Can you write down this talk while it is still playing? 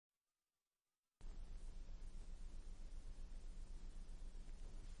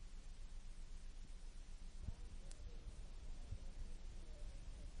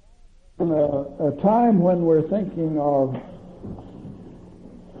In a time when we're thinking of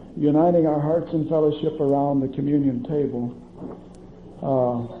uniting our hearts in fellowship around the communion table,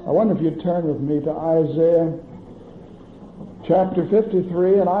 I wonder if you'd turn with me to Isaiah chapter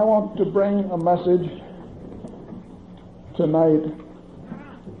 53, and I want to bring a message tonight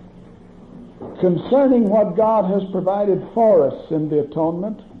concerning what God has provided for us in the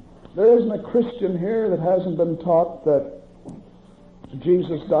atonement. There isn't a Christian here that hasn't been taught that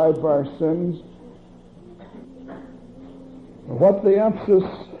Jesus died for our sins. What the emphasis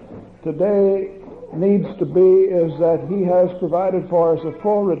today needs to be is that He has provided for us a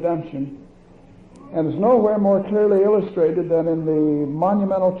full redemption, and it's nowhere more clearly illustrated than in the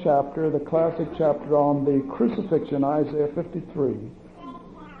monumental chapter, the classic chapter on the crucifixion, Isaiah 53.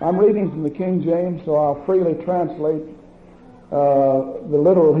 I'm reading from the King James, so I'll freely translate the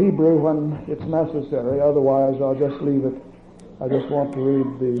literal Hebrew when it's necessary. Otherwise, I'll just leave it. I just want to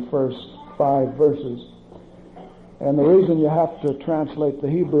read the first 5 verses. And the reason you have to translate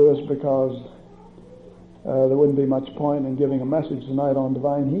the Hebrew is because there wouldn't be much point in giving a message tonight on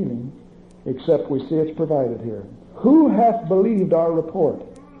divine healing, except we see it's provided here. Who hath believed our report?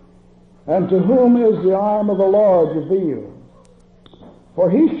 And to whom is the arm of the Lord revealed? For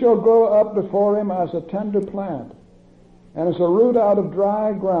he shall grow up before him as a tender plant, and as a root out of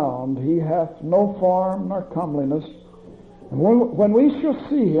dry ground. He hath no form nor comeliness. And when we shall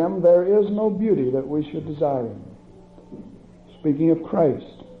see him, there is no beauty that we should desire him. Speaking of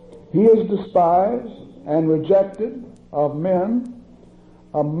Christ, he is despised and rejected of men,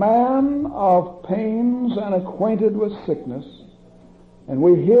 a man of pains and acquainted with sickness, and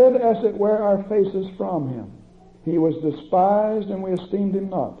we hid as it were our faces from him. He was despised, and we esteemed him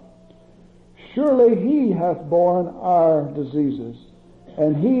not. Surely he hath borne our diseases,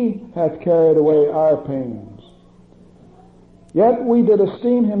 and he hath carried away our pains. Yet we did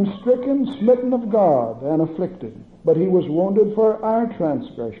esteem him stricken, smitten of God, and afflicted. But he was wounded for our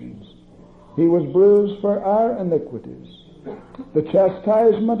transgressions. He was bruised for our iniquities. The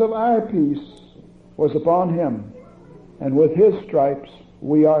chastisement of our peace was upon him, and with his stripes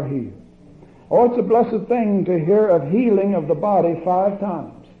we are healed. Oh, it's a blessed thing to hear of healing of the body 5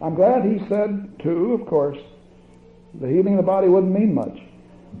 times. I'm glad he said 2, of course. The healing of the body wouldn't mean much.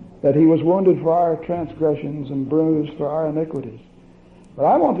 That he was wounded for our transgressions and bruised for our iniquities. But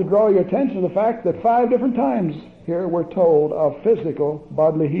I want to draw your attention to the fact that 5 different times here we're told of physical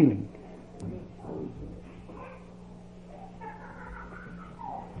bodily healing.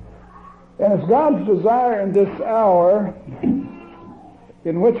 And it's God's desire in this hour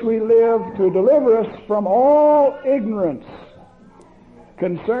in which we live to deliver us from all ignorance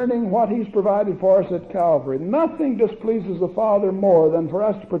concerning what He's provided for us at Calvary. Nothing displeases the Father more than for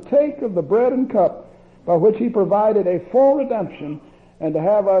us to partake of the bread and cup by which He provided a full redemption, and to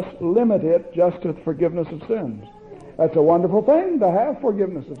have us limit it just to the forgiveness of sins. That's a wonderful thing, to have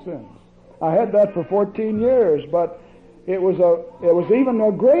forgiveness of sins. I had that for 14 years, but it was even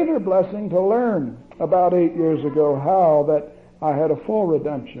a greater blessing to learn about 8 years ago how that I had a full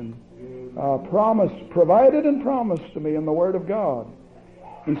redemption provided and promised to me in the Word of God.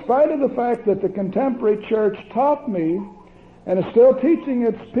 In spite of the fact that the contemporary church taught me and is still teaching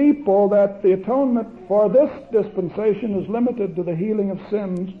its people that the atonement for this dispensation is limited to the healing of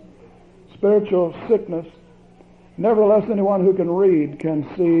sins, spiritual sickness, nevertheless anyone who can read can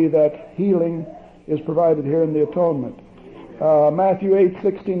see that healing is provided here in the atonement. Matthew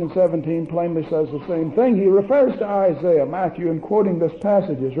 8:16 and 17 plainly says the same thing. He refers to Isaiah. Matthew, in quoting this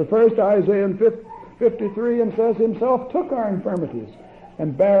passage, refers to Isaiah in 53 and says himself took our infirmities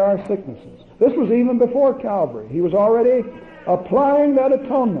and bear our sicknesses. This was even before Calvary. He was already applying that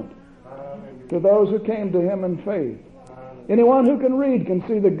atonement to those who came to him in faith. Anyone who can read can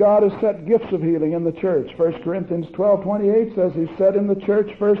see that God has set gifts of healing in the church. 1 Corinthians 12:28 says He set in the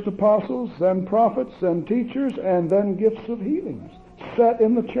church first apostles, then prophets, then teachers, and then gifts of healings. Set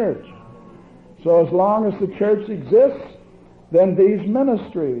in the church. So as long as the church exists, then these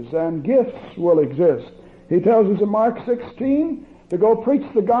ministries and gifts will exist. He tells us in Mark 16 to go preach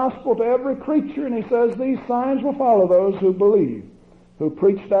the gospel to every creature, and He says these signs will follow those who believe, who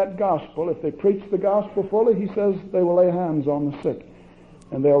preach that gospel. If they preach the gospel fully, He says they will lay hands on the sick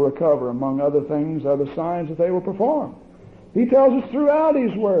and they'll recover, among other things, other signs that they will perform. He tells us throughout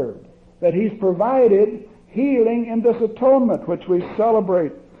His Word that He's provided healing in this atonement, which we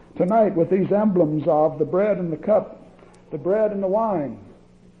celebrate tonight with these emblems of the bread and the cup, the bread and the wine.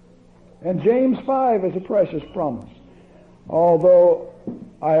 And James 5 is a precious promise. Although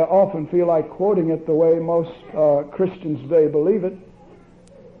I often feel like quoting it the way most Christians today believe it,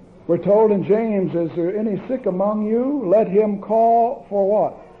 we're told in James, is there any sick among you? Let him call for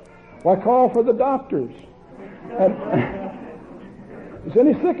what? Why, call for the doctors. And, is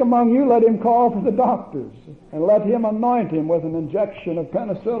any sick among you? Let him call for the doctors, and let him anoint him with an injection of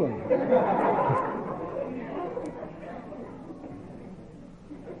penicillin.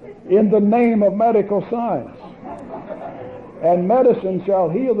 In the name of medical science. And medicine shall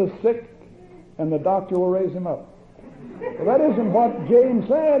heal the sick, and the doctor will raise him up. Well, that isn't what James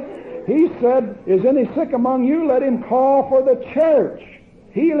said. He said, is any sick among you? Let him call for the church.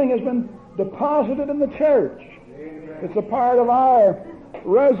 Healing has been deposited in the church. It's a part of our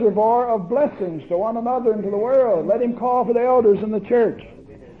reservoir of blessings to one another and to the world. Let him call for the elders in the church.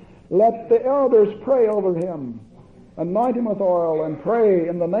 Let the elders pray over him. Anoint him with oil and pray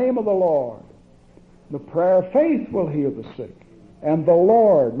in the name of the Lord. The prayer of faith will heal the sick. And the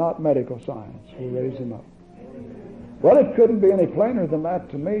Lord, not medical science, will raise him up. Well, it couldn't be any plainer than that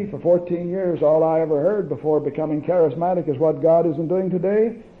to me. For 14 years, all I ever heard before becoming charismatic is what God isn't doing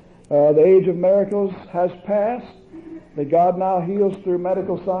today. The age of miracles has passed. That God now heals through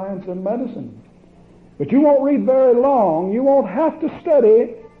medical science and medicine. But you won't read very long. You won't have to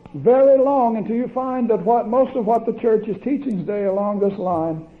study very long until you find that most of what the church is teaching today along this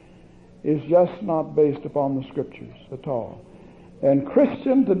line is just not based upon the Scriptures at all. And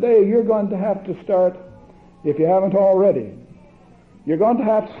Christian, today you're going to have to start, if you haven't already, you're going to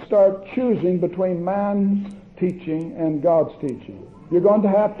have to start choosing between man's teaching and God's teaching. You're going to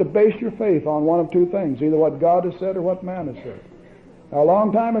have to base your faith on one of two things, either what God has said or what man has said. Now, a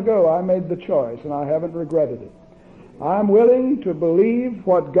long time ago, I made the choice, and I haven't regretted it. I'm willing to believe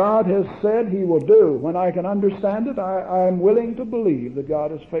what God has said He will do. When I can understand it, I'm willing to believe that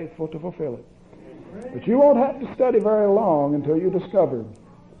God is faithful to fulfill it. But you won't have to study very long until you discover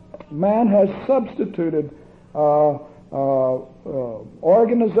man has substituted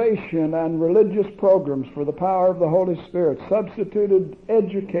organization and religious programs for the power of the Holy Spirit, substituted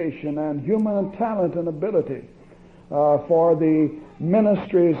education and human talent and ability for the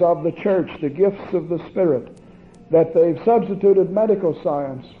ministries of the church, the gifts of the Spirit, that they've substituted medical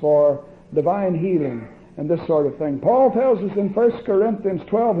science for divine healing and this sort of thing. Paul tells us in 1 Corinthians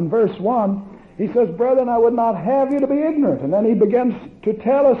 12 and verse 1, he says, brethren, I would not have you to be ignorant. And then he begins to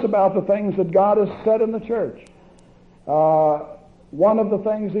tell us about the things that God has said in the church. One of the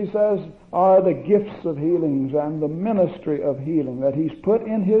things he says are the gifts of healings and the ministry of healing that he's put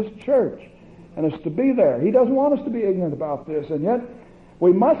in his church. And it's to be there. He doesn't want us to be ignorant about this. And yet,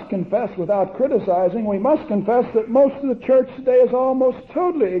 we must confess without criticizing, we must confess that most of the church today is almost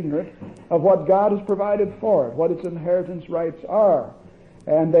totally ignorant of what God has provided for it, what its inheritance rights are.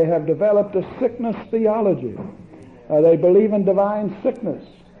 And they have developed a sickness theology. They believe in divine sickness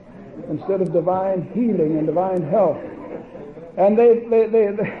instead of divine healing and divine health. And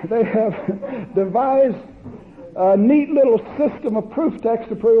they have devised a neat little system of proof text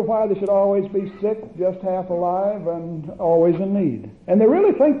to prove why they should always be sick, just half alive, and always in need. And they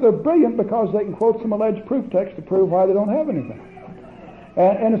really think they're brilliant because they can quote some alleged proof text to prove why they don't have anything.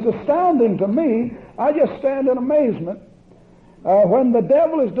 And it's astounding to me. I just stand in amazement when the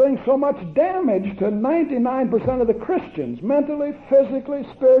devil is doing so much damage to 99% of the Christians, mentally, physically,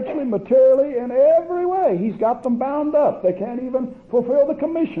 spiritually, materially, in every way. He's got them bound up. They can't even fulfill the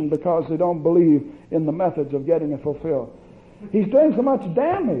commission because they don't believe in the methods of getting it fulfilled. He's doing so much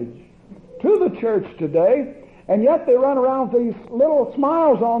damage to the church today, and yet they run around with these little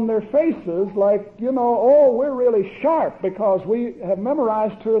smiles on their faces like, oh, we're really sharp because we have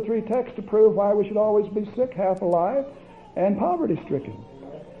memorized 2 or 3 texts to prove why we should always be sick, half alive, and poverty-stricken.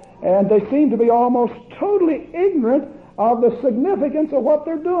 And they seem to be almost totally ignorant of the significance of what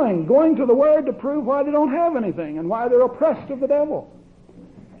they're doing, going to the Word to prove why they don't have anything and why they're oppressed of the devil.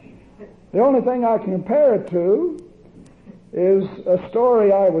 The only thing I can compare it to is a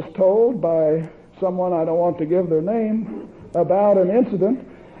story I was told by someone, I don't want to give their name, about an incident.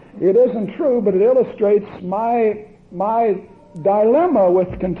 It isn't true, but it illustrates my dilemma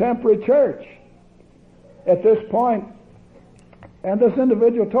with contemporary church at this point. And this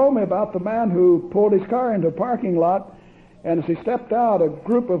individual told me about the man who pulled his car into a parking lot, and as he stepped out, a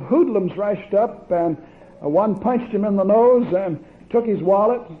group of hoodlums rushed up, and one punched him in the nose and took his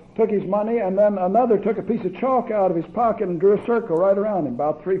wallet, took his money, and then another took a piece of chalk out of his pocket and drew a circle right around him,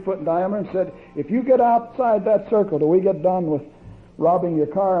 about 3 foot in diameter, and said, if you get outside that circle till we get done with robbing your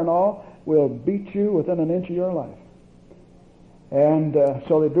car and all, we'll beat you within an inch of your life. And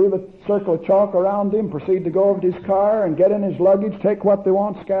so they drew the circle of chalk around him, proceeded to go over to his car and get in his luggage, take what they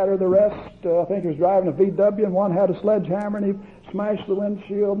want, scatter the rest. I think he was driving a VW, and one had a sledgehammer, and he smashed the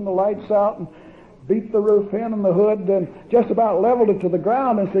windshield and the lights out and beat the roof in and the hood and just about leveled it to the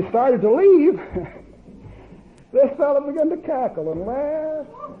ground. And as they started to leave, this fellow began to cackle and laugh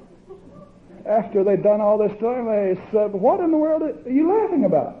after they'd done all this to him, they said, what in the world are you laughing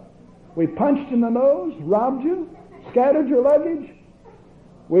about? We punched in the nose, robbed you, scattered your luggage.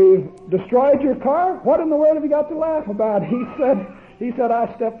 We've destroyed your car. What in the world have you got to laugh about? He said,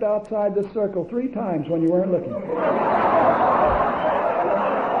 I stepped outside the circle 3 times when you weren't looking.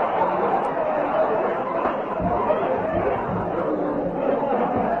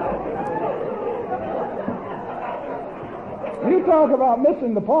 You talk about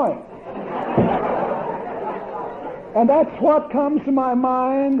missing the point. And that's what comes to my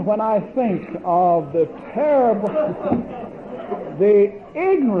mind when I think of the terrible, the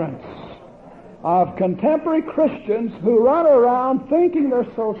ignorance of contemporary Christians who run around thinking they're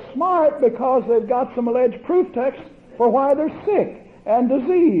so smart because they've got some alleged proof text for why they're sick and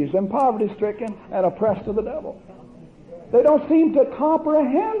diseased and poverty-stricken and oppressed of the devil. They don't seem to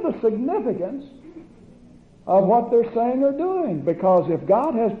comprehend the significance of what they're saying or doing, because if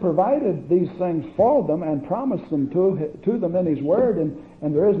God has provided these things for them and promised them to them in His Word,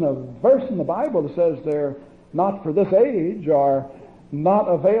 and there isn't a verse in the Bible that says they're not for this age or not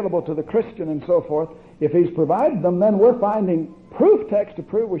available to the Christian and so forth, if He's provided them, then we're finding proof text to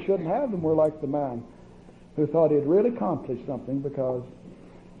prove we shouldn't have them. We're like the man who thought he had really accomplished something because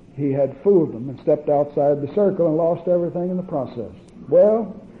he had fooled them and stepped outside the circle and lost everything in the process.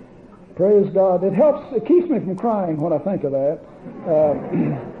 Well, praise God. It keeps me from crying when I think of that.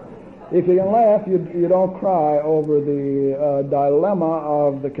 If you can laugh, you don't cry over the dilemma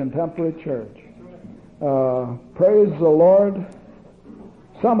of the contemporary church. Praise the Lord.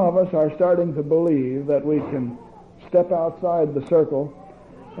 Some of us are starting to believe that we can step outside the circle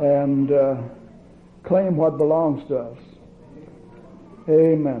and claim what belongs to us.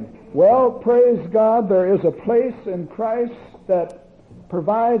 Amen. Well, praise God, there is a place in Christ that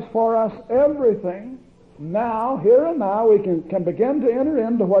provides for us everything. Now, here and now, we can begin to enter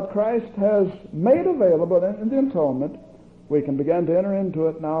into what Christ has made available in the atonement. We can begin to enter into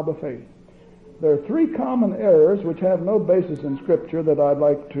it now by faith. There are 3 common errors which have no basis in Scripture that I'd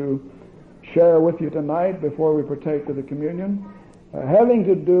like to share with you tonight before we partake of the communion, having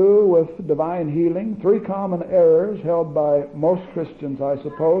to do with divine healing. 3 common errors held by most Christians, I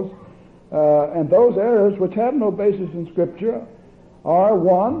suppose. And those errors which have no basis in Scripture are,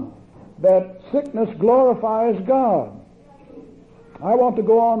 1, that sickness glorifies God. I want to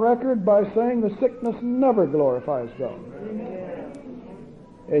go on record by saying that sickness never glorifies God.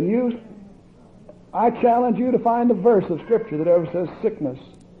 And I challenge you to find a verse of Scripture that ever says sickness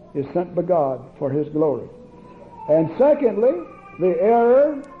is sent by God for His glory. And secondly, the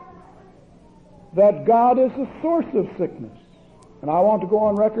error that God is the source of sickness. And I want to go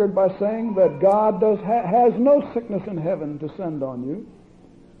on record by saying that God has no sickness in heaven to send on you.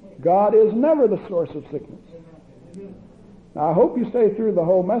 God is never the source of sickness. Now, I hope you stay through the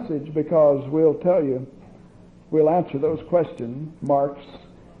whole message, because we'll answer those question marks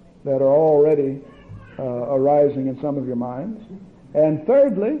that are already arising in some of your minds. And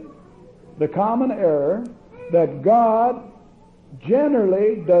thirdly, the common error that God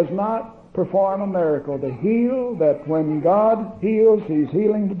generally does not perform a miracle to heal, that when God heals, He's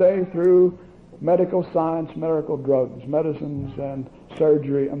healing today through medical science, medical drugs, medicines, and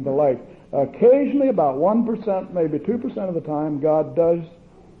surgery, and the like. Occasionally, about 1%, maybe 2% of the time, God does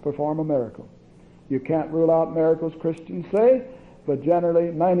perform a miracle. You can't rule out miracles, Christians say, but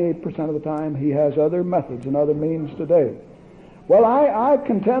generally, 98% of the time, He has other methods and other means today. Well, I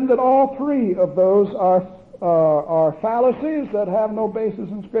contend that all 3 of those are fallacies that have no basis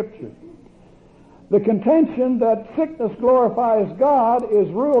in Scripture. The contention that sickness glorifies God is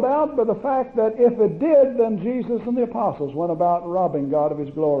ruled out by the fact that if it did, then Jesus and the apostles went about robbing God of His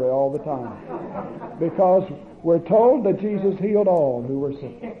glory all the time. Because we're told that Jesus healed all who were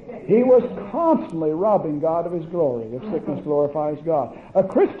sick. He was constantly robbing God of His glory if sickness glorifies God. A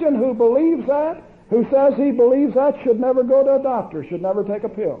Christian who believes that, who says he believes that, should never go to a doctor, should never take a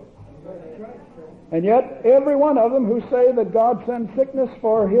pill. And yet, every one of them who say that God sends sickness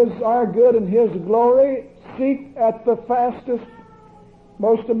for our good and His glory, seek at the fastest,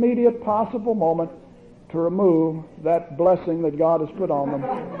 most immediate possible moment to remove that blessing that God has put on them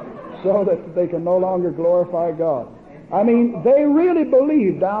so that they can no longer glorify God. I mean, they really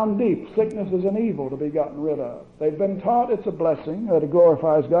believe down deep sickness is an evil to be gotten rid of. They've been taught it's a blessing, that it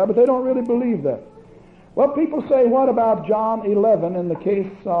glorifies God, but they don't really believe that. Well, people say, what about John 11 in the case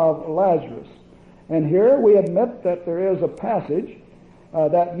of Lazarus? And here we admit that there is a passage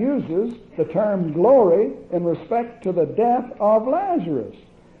that uses the term glory in respect to the death of Lazarus.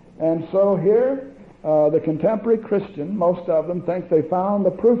 And so here, the contemporary Christian, most of them think they found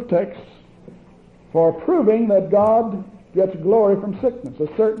the proof text for proving that God gets glory from sickness. A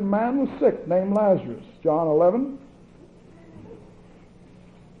certain man was sick named Lazarus. John 11.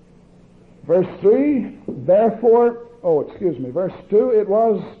 Verse 3, verse 2, it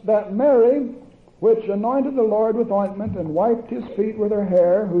was that Mary, which anointed the Lord with ointment and wiped his feet with her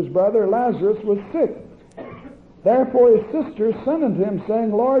hair, whose brother Lazarus was sick. Therefore his sisters sent unto him,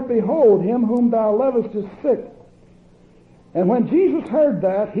 saying, Lord, behold, him whom thou lovest is sick. And when Jesus heard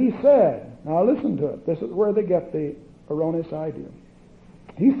that, he said, now listen to it, this is where they get the erroneous idea.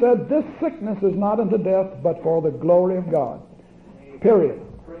 He said, this sickness is not unto death, but for the glory of God. Period.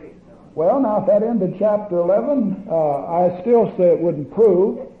 Well, now, if that ended chapter 11, I still say it wouldn't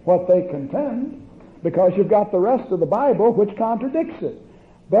prove what they contend, because you've got the rest of the Bible which contradicts it.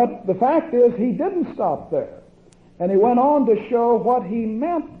 But the fact is, he didn't stop there. And he went on to show what he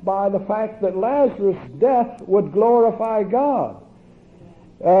meant by the fact that Lazarus' death would glorify God.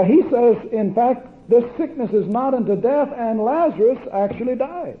 He says, in fact, this sickness is not unto death, and Lazarus actually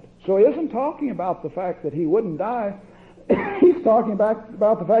died. So he isn't talking about the fact that he wouldn't die. He's talking about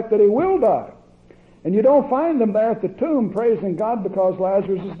the fact that he will die. And you don't find them there at the tomb praising God because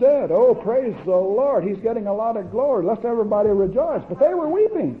Lazarus is dead. Oh, praise the Lord. He's getting a lot of glory. Let everybody rejoice. But they were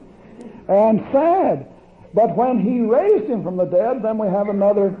weeping and sad. But when he raised him from the dead, then we have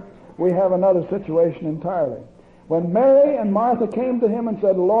another situation entirely. When Mary and Martha came to him and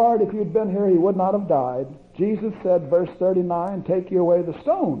said, Lord, if you'd been here, he would not have died. Jesus said, verse 39, take you away the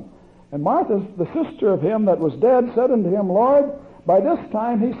stone. And Martha, the sister of him that was dead, said unto him, Lord, by this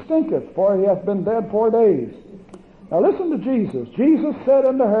time he stinketh, for he hath been dead 4 days. Now listen to Jesus. Jesus saith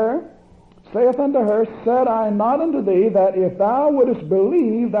unto her, said I not unto thee, that if thou wouldest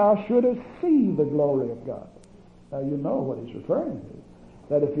believe, thou shouldest see the glory of God. Now you know what he's referring to.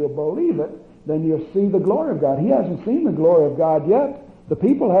 That if you'll believe it, then you'll see the glory of God. He hasn't seen the glory of God yet. The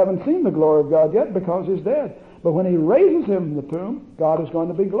people haven't seen the glory of God yet because he's dead. But when he raises him from the tomb, God is going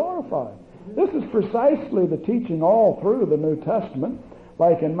to be glorified. This is precisely the teaching all through the New Testament.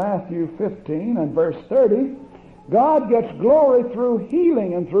 Like in Matthew 15 and verse 30, God gets glory through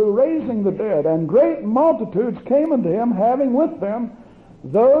healing and through raising the dead. And great multitudes came unto him, having with them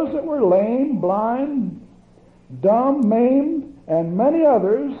those that were lame, blind, dumb, maimed, and many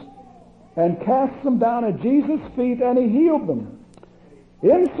others, and cast them down at Jesus' feet, and he healed them.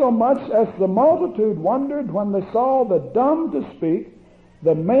 Insomuch as the multitude wondered when they saw the dumb to speak,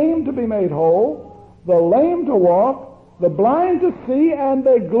 the maimed to be made whole, the lame to walk, the blind to see, and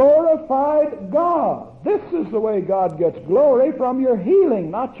they glorified God. This is the way God gets glory, from your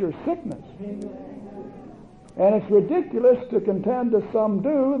healing, not your sickness. And it's ridiculous to contend, as some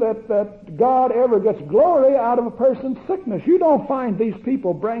do, that God ever gets glory out of a person's sickness. You don't find these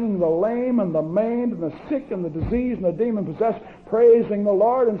people bringing the lame and the maimed and the sick and the diseased and the demon-possessed praising the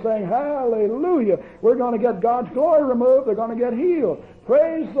Lord and saying, hallelujah, we're going to get God's glory removed, they're going to get healed.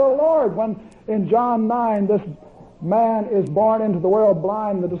 Praise the Lord. When in John 9 this man is born into the world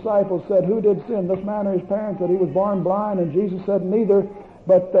blind, the disciples said, who did sin, this man or his parents, that he was born blind? And Jesus said, neither,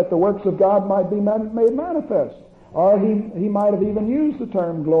 but that the works of God might be made manifest. Or he might have even used the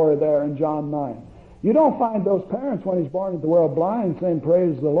term glory there in John 9. You don't find those parents when he's born into the world blind saying,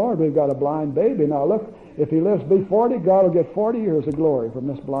 praise the Lord, we've got a blind baby. Now look, if he lives to be 40, God will get 40 years of glory from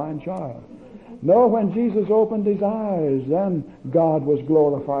this blind child. No, when Jesus opened his eyes, then God was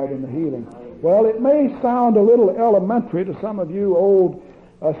glorified in the healing. Well, it may sound a little elementary to some of you old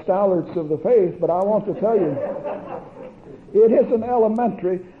stalwarts of the faith, but I want to tell you, it isn't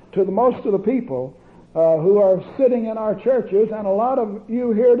elementary to most of the people who are sitting in our churches, and a lot of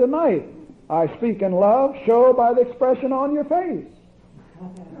you here tonight. I speak in love, show by the expression on your face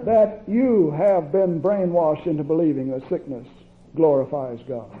that you have been brainwashed into believing that sickness glorifies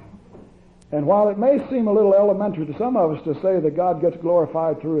God. And while it may seem a little elementary to some of us to say that God gets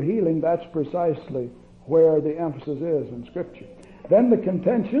glorified through healing, that's precisely where the emphasis is in Scripture. Then the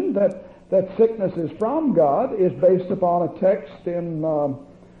contention that sickness is from God is based upon a text in,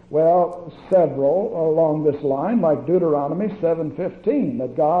 several along this line, like Deuteronomy 7:15,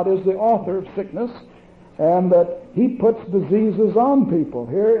 that God is the author of sickness and that he puts diseases on people.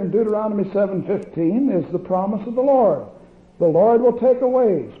 Here in Deuteronomy 7:15 is the promise of the Lord. The Lord will take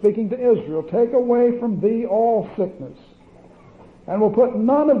away, speaking to Israel, take away from thee all sickness, and will put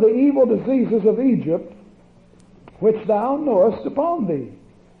none of the evil diseases of Egypt which thou knowest upon thee,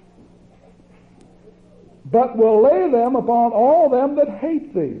 but will lay them upon all them that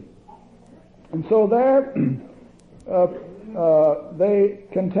hate thee. And so there they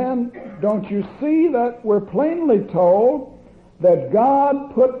contend, don't you see that we're plainly told that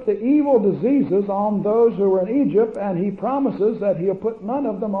God put the evil diseases on those who were in Egypt, and he promises that he'll put none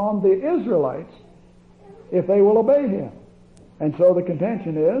of them on the Israelites if they will obey him. And so the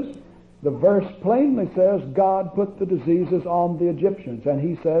contention is, the verse plainly says God put the diseases on the Egyptians, and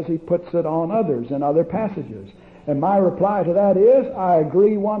he says he puts it on others in other passages. And my reply to that is, I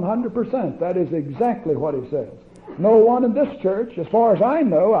agree 100%. That is exactly what he says. No one in this church, as far as I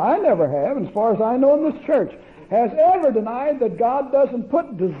know, I never have, and as far as I know in this church, has ever denied that God doesn't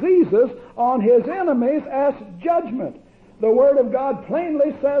put diseases on his enemies as judgment. The Word of God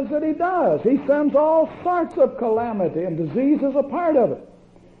plainly says that he does. He sends all sorts of calamity, and disease is a part of it.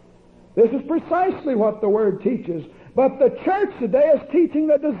 This is precisely what the Word teaches. But the church today is teaching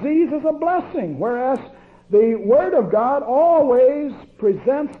that disease is a blessing, whereas the Word of God always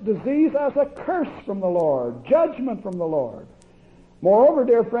presents disease as a curse from the Lord, judgment from the Lord. Moreover,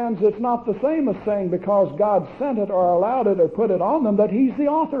 dear friends, it's not the same as saying because God sent it or allowed it or put it on them that he's the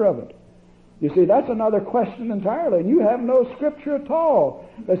author of it. You see, that's another question entirely. And you have no scripture at all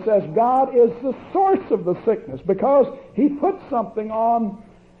that says God is the source of the sickness because he puts something on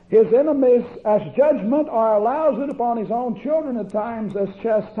his enemies as judgment or allows it upon his own children at times as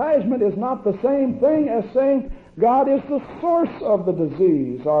chastisement is not the same thing as saying God is the source of the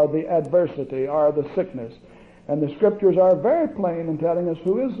disease or the adversity or the sickness. And the scriptures are very plain in telling us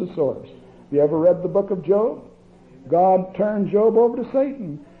who is the source. Have you ever read the book of Job? God turned Job over to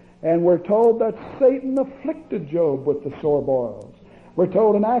Satan, and we're told that Satan afflicted Job with the sore boils. We're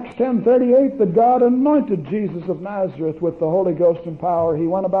told in Acts 10:38 that God anointed Jesus of Nazareth with the Holy Ghost and power. He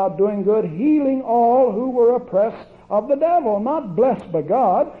went about doing good, healing all who were oppressed of the devil, not blessed by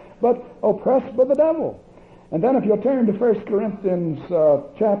God, but oppressed by the devil. And then if you'll turn to 1 Corinthians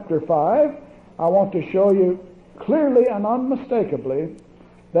chapter 5, I want to show you clearly and unmistakably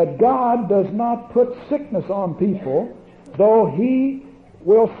that God does not put sickness on people, though he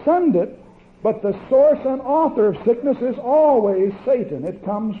will send it, but the source and author of sickness is always Satan. It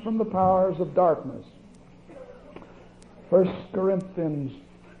comes from the powers of darkness. 1 Corinthians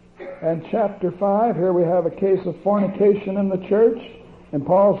and chapter 5, here we have a case of fornication in the church, and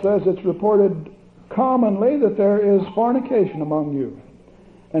Paul says it's reported commonly that there is fornication among you,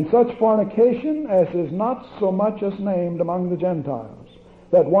 and such fornication as is not so much as named among the Gentiles,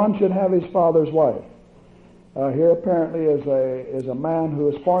 that one should have his father's wife. Here apparently is a man who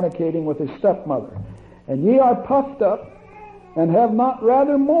is fornicating with his stepmother. And ye are puffed up, and have not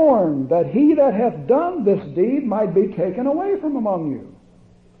rather mourned, that he that hath done this deed might be taken away from among you.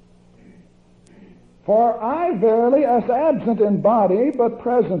 For I verily, as absent in body, but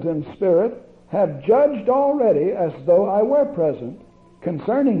present in spirit, have judged already, as though I were present,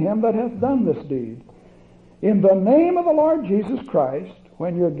 concerning him that hath done this deed. In the name of the Lord Jesus Christ,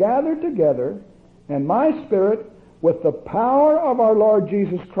 when you're gathered together, and my spirit, with the power of our Lord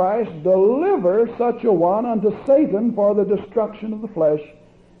Jesus Christ, deliver such a one unto Satan for the destruction of the flesh,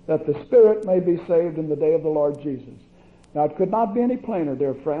 that the spirit may be saved in the day of the Lord Jesus. Now, it could not be any plainer,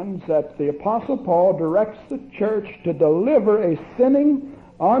 dear friends, that the Apostle Paul directs the church to deliver a sinning,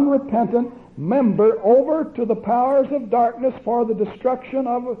 unrepentant member over to the powers of darkness for the destruction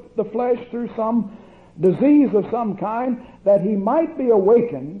of the flesh through some disease of some kind, that he might be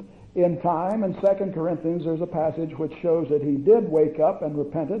awakened in time. In 2 Corinthians, there's a passage which shows that he did wake up and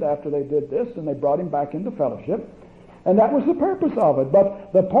repented after they did this, and they brought him back into fellowship. And that was the purpose of it.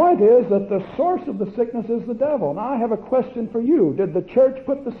 But the point is that the source of the sickness is the devil. Now, I have a question for you. Did the church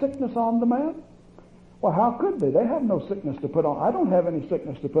put the sickness on the man? Well, how could they? They have no sickness to put on. I don't have any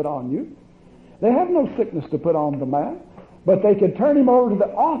sickness to put on you. They have no sickness to put on the man. But they could turn him over to the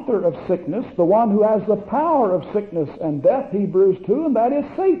author of sickness, the one who has the power of sickness and death, Hebrews 2, and that is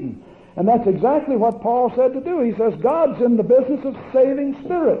Satan. And that's exactly what Paul said to do. He says God's in the business of saving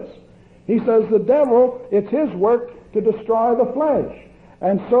spirits. He says the devil, it's his work to destroy the flesh.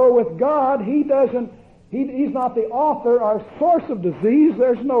 And so with God, he's not the author or source of disease.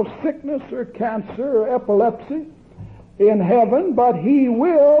 There's no sickness or cancer or epilepsy in heaven, but he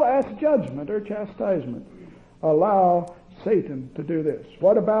will, as judgment or chastisement, allow Satan to do this.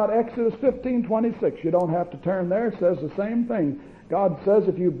 What about Exodus 15:26? You don't have to turn there. It says the same thing. God says,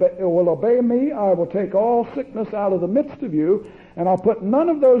 if you will obey me, I will take all sickness out of the midst of you, and I'll put none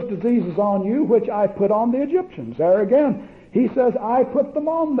of those diseases on you which I put on the Egyptians. There again, he says, I put them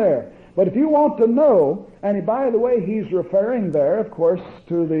on there. But if you want to know, and by the way, he's referring there, of course,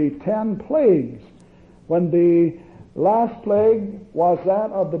 to the 10 plagues. When the last plague was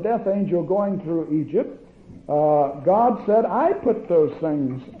that of the death angel going through Egypt, God said, I put those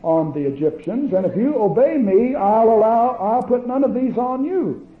things on the Egyptians, and if you obey me, I'll put none of these on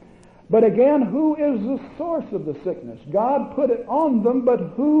you. But again, who is the source of the sickness? God put it on them, but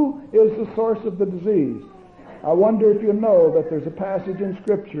who is the source of the disease? I wonder if you know that there's a passage in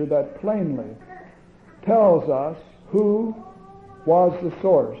Scripture that plainly tells us who was the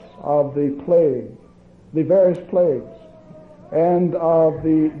source of the plague, the various plagues, and of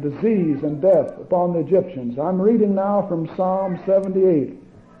the disease and death upon the Egyptians. I'm reading now from Psalm 78,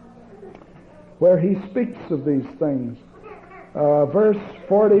 where he speaks of these things. Verse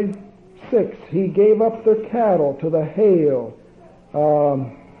 46, he gave up their cattle to the hail.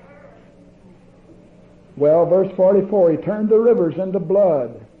 Verse 44, he turned the rivers into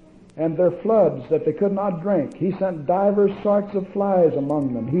blood, and their floods that they could not drink. He sent divers sorts of flies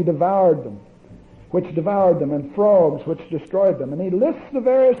among them. He devoured them, and frogs which destroyed them. And he lists the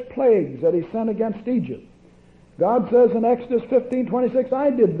various plagues that he sent against Egypt. God says in Exodus 15:26, I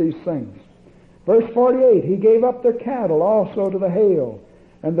did these things. Verse 48, he gave up their cattle also to the hail,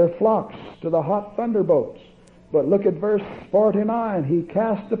 and their flocks to the hot thunderbolts. But look at verse 49, he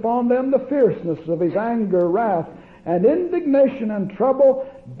cast upon them the fierceness of his anger, wrath, and indignation and trouble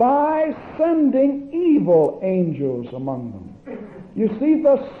by sending evil angels among them. You see,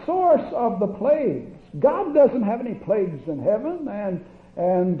 the source of the plagues. God doesn't have any plagues in heaven,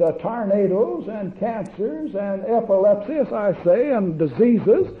 and tornadoes and cancers and epilepsy, as I say, and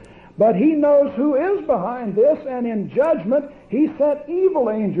diseases. But he knows who is behind this, and in judgment he sent evil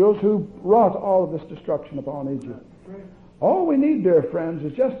angels who wrought all of this destruction upon Egypt. All we need, dear friends,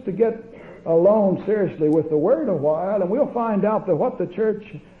 is just to get alone seriously with the Word a while, and we'll find out that what the church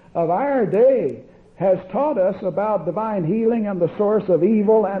of our day has taught us about divine healing and the source of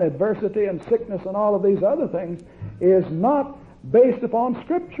evil and adversity and sickness and all of these other things is not based upon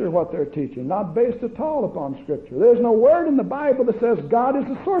Scripture, what they're teaching, not based at all upon Scripture. There's no word in the Bible that says God is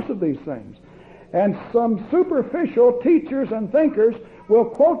the source of these things. And some superficial teachers and thinkers will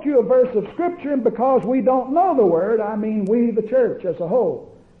quote you a verse of Scripture, and because we don't know the Word, I mean we, the church as a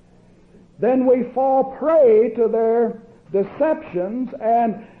whole, then we fall prey to their deceptions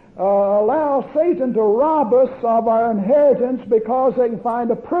and allow Satan to rob us of our inheritance because they can find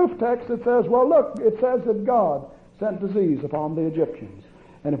a proof text that says, well, look, it says that God sent disease upon the Egyptians,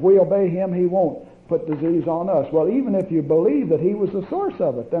 and if we obey him, he won't put disease on us. Well, even if you believe that he was the source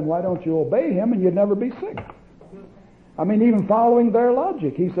of it, then why don't you obey him and you'd never be sick? I mean, even following their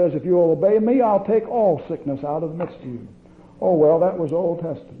logic, he says, if you will obey me, I'll take all sickness out of the midst of you. Oh, well, that was Old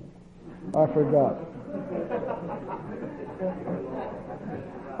Testament. I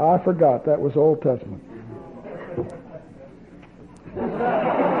forgot that was Old Testament.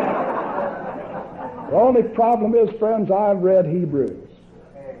 The only problem is, friends, I've read Hebrews.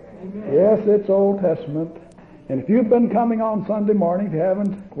 Yes, it's Old Testament. And if you've been coming on Sunday morning, if you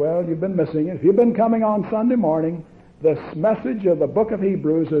haven't, well, you've been missing it. If you've been coming on Sunday morning, this message of the book of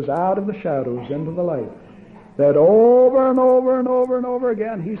Hebrews is out of the shadows into the light. That over and over and over and over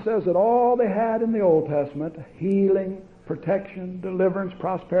again, he says that all they had in the Old Testament, healing, protection, deliverance,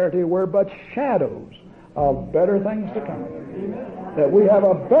 prosperity, were but shadows of better things to come. That we have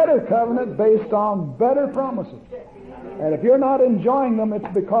a better covenant based on better promises. And if you're not enjoying them, it's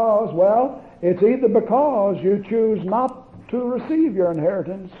because, well, it's either because you choose not to receive your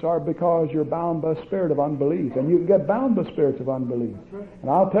inheritance or because you're bound by a spirit of unbelief. And you can get bound by spirits of unbelief. And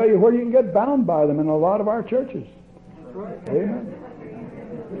I'll tell you where you can get bound by them in a lot of our churches. Amen.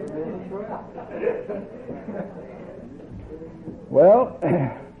 Well,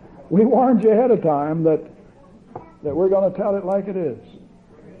 we warned you ahead of time that we're going to tell it like it is.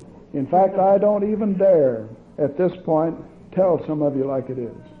 In fact, I don't even dare at this point tell some of you like it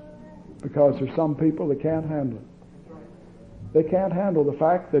is, because there's some people that can't handle it. They can't handle the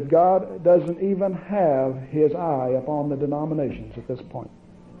fact that God doesn't even have his eye upon the denominations at this point.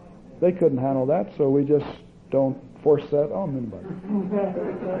 They couldn't handle that, so we just don't force that on anybody.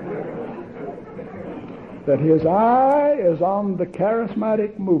 That his eye is on the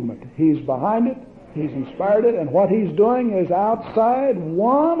charismatic movement. He's behind it. He's inspired it. And what he's doing is outside,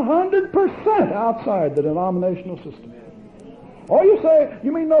 100% outside the denominational system. Oh, you say,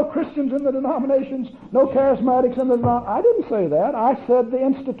 you mean no Christians in the denominations, no charismatics in the denominations? I didn't say that. I said the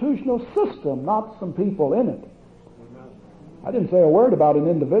institutional system, not some people in it. I didn't say a word about an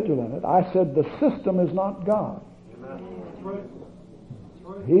individual in it. I said the system is not God.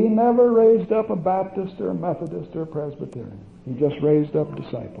 He never raised up a Baptist or a Methodist or a Presbyterian. He just raised up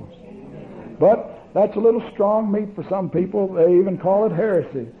disciples. But that's a little strong meat for some people. They even call it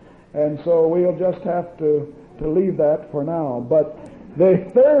heresy. And so we'll just have to leave that for now. But the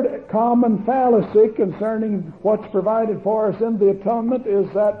third common fallacy concerning what's provided for us in the atonement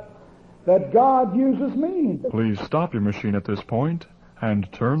is that God uses means. Please stop your machine at this point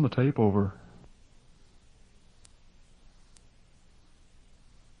and turn the tape over.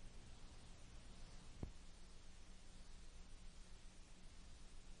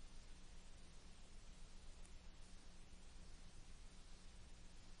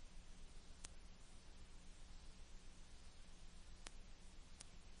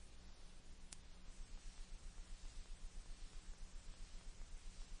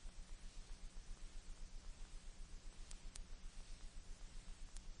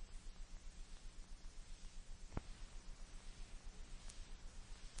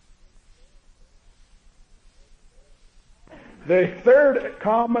 The third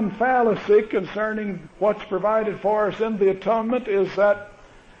common fallacy concerning what's provided for us in the atonement is that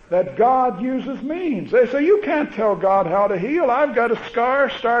God uses means. They say, you can't tell God how to heal. I've got a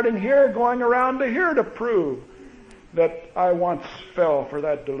scar starting here, going around to here to prove that I once fell for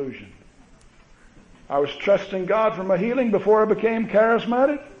that delusion. I was trusting God for my healing before I became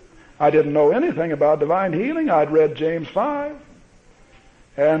charismatic. I didn't know anything about divine healing. I'd read James 5.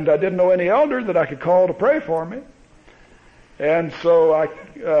 And I didn't know any elder that I could call to pray for me. And so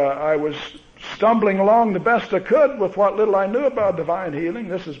I was stumbling along the best I could with what little I knew about divine healing.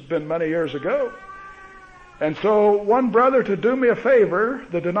 This has been many years ago. And so one brother, to do me a favor,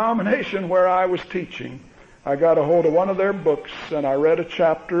 the denomination where I was teaching, I got a hold of one of their books and I read a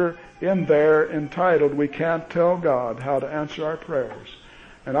chapter in there entitled, We Can't Tell God How to Answer Our Prayers.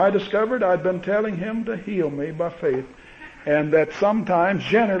 And I discovered I'd been telling him to heal me by faith, and that sometimes,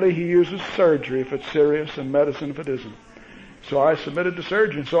 generally, he uses surgery if it's serious and medicine if it isn't. So I submitted to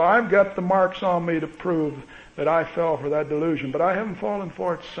surgery. And so I've got the marks on me to prove that I fell for that delusion. But I haven't fallen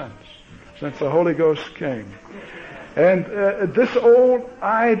for it since the Holy Ghost came. And this old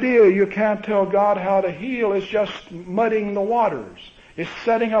idea, you can't tell God how to heal, is just muddying the waters. It's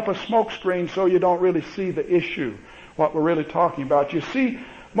setting up a smokescreen so you don't really see the issue, what we're really talking about. You see,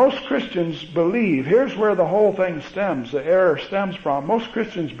 most Christians believe, here's where the whole thing stems, the error stems from. Most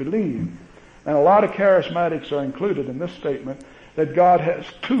Christians believe, and a lot of charismatics are included in this statement, that God has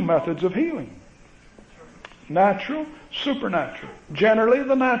two methods of healing. Natural, supernatural. Generally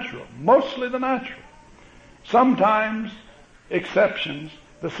the natural, mostly the natural. Sometimes exceptions,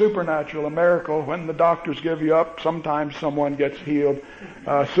 the supernatural, a miracle. When the doctors give you up, sometimes someone gets healed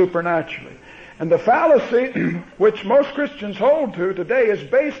supernaturally. And the fallacy which most Christians hold to today is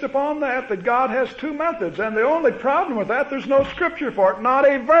based upon that God has two methods. And the only problem with that, there's no scripture for it, not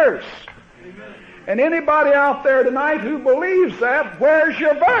a verse. Amen. And anybody out there tonight who believes that, where's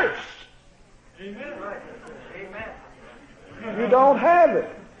your verse? Amen. Amen. You don't have it.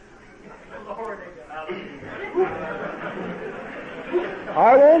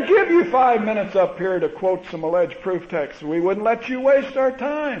 I won't give you 5 minutes up here to quote some alleged proof texts. We wouldn't let you waste our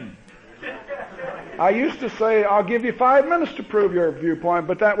time. I used to say, I'll give you 5 minutes to prove your viewpoint,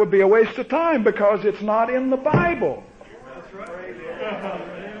 but that would be a waste of time because it's not in the Bible. That's right.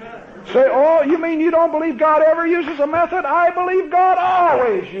 Say, oh, you mean you don't believe God ever uses a method? I believe God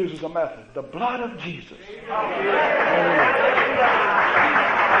always uses a method. The blood of Jesus. Hallelujah.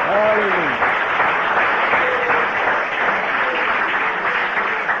 Hallelujah.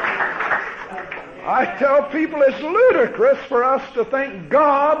 I tell people it's ludicrous for us to think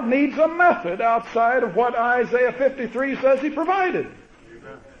God needs a method outside of what Isaiah 53 says He provided.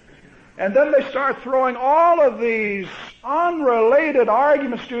 And then they start throwing all of these unrelated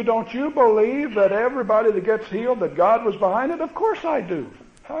arguments to, don't you believe that everybody that gets healed, that God was behind it? Of course I do.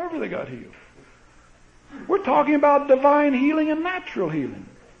 However they got healed. We're talking about divine healing and natural healing.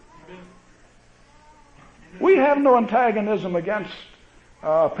 We have no antagonism against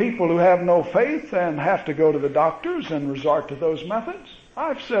people who have no faith and have to go to the doctors and resort to those methods.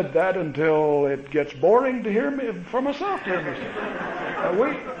 I've said that until it gets boring to hear me for myself.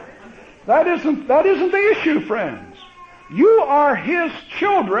 That isn't the issue, friends. You are His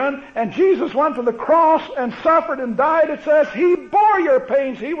children, and Jesus went to the cross and suffered and died. It says He bore your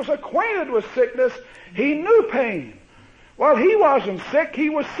pains. He was acquainted with sickness. He knew pain. Well, He wasn't sick. He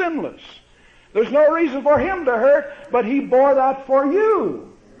was sinless. There's no reason for Him to hurt, but He bore that for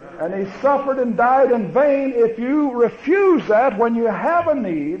you. And He suffered and died in vain if you refuse that when you have a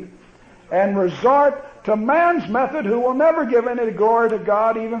need and resort to man's method, who will never give any glory to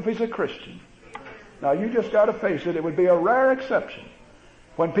God, even if he's a Christian. Now, you just got to face it. It would be a rare exception.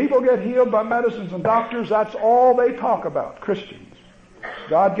 When people get healed by medicines and doctors, that's all they talk about, Christians.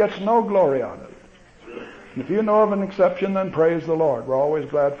 God gets no glory out of it. And if you know of an exception, then praise the Lord. We're always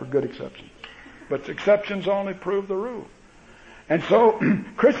glad for good exceptions. But exceptions only prove the rule. And so,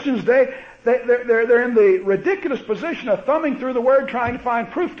 Christians, they're in the ridiculous position of thumbing through the Word trying to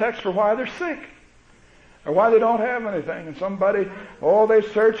find proof texts for why they're sick. Or why they don't have anything. And somebody, they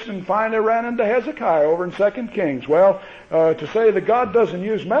searched and finally ran into Hezekiah over in 2 Kings. Well, to say that God doesn't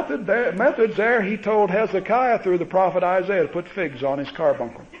use methods there, He told Hezekiah through the prophet Isaiah to put figs on his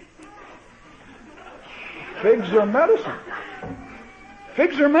carbuncle. Figs are medicine.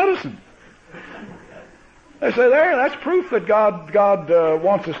 Figs are medicine. They say that's proof that God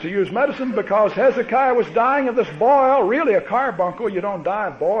wants us to use medicine, because Hezekiah was dying of this boil, really a carbuncle. You don't die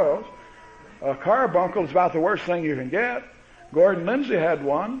of boils. A carbuncle is about the worst thing you can get. Gordon Lindsay had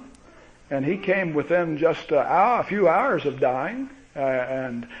one, and he came within just a few hours of dying,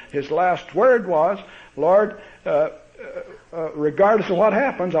 and his last word was, Lord, regardless of what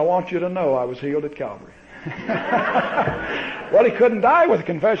happens, I want you to know I was healed at Calvary. Well, he couldn't die with a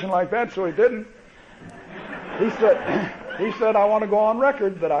confession like that, so he didn't. He said, I want to go on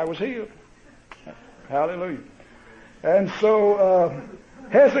record that I was healed. Hallelujah. And so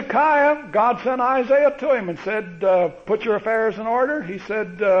Hezekiah, God sent Isaiah to him and said, put your affairs in order. He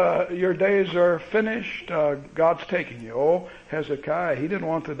said, your days are finished. God's taking you. Oh, Hezekiah, he didn't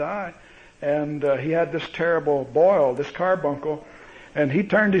want to die. And he had this terrible boil, this carbuncle. And he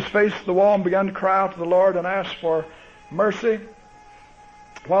turned his face to the wall and began to cry out to the Lord and ask for mercy.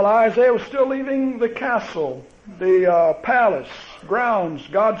 While Isaiah was still leaving the castle, the palace grounds,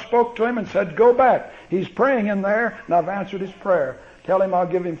 God spoke to him and said, go back. He's praying in there, and I've answered his prayer. Tell him I'll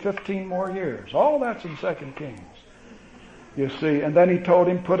give him 15 more years. All that's in 2 Kings. You see, and then he told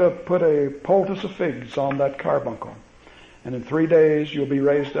him, put a poultice of figs on that carbuncle. And in 3 days you'll be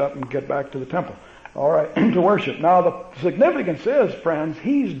raised up and get back to the temple. All right, to worship. Now the significance is, friends,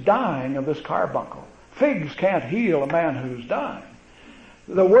 he's dying of this carbuncle. Figs can't heal a man who's dying.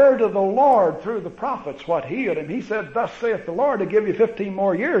 The word of the Lord through the prophets, what healed him. He said, thus saith the Lord, to give you 15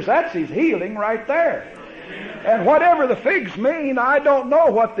 more years. That's his healing right there. And whatever the figs mean, I don't know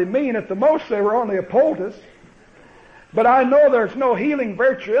what they mean. At the most, they were only a poultice. But I know there's no healing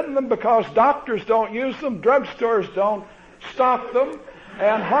virtue in them because doctors don't use them, drugstores don't stock them,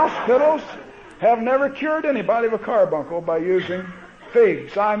 and hospitals have never cured anybody of a carbuncle by using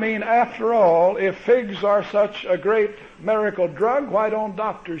figs. I mean, after all, if figs are such a great miracle drug, why don't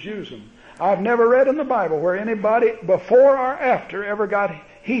doctors use them? I've never read in the Bible where anybody before or after ever got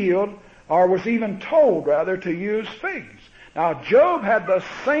healed or was even told, rather, to use figs. Now, Job had the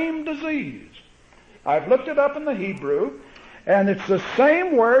same disease. I've looked it up in the Hebrew, and it's the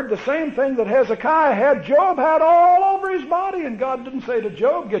same word, the same thing that Hezekiah had, Job had all over his body, and God didn't say to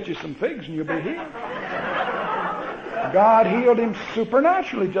Job, get you some figs and you'll be healed. God healed him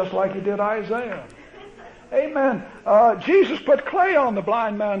supernaturally, just like he did Isaiah. Amen. Jesus put clay on the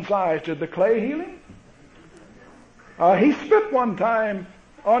blind man's eyes. Did the clay heal him? He spit one time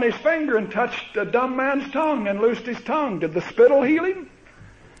on his finger and touched a dumb man's tongue and loosed his tongue. Did the spittle heal him?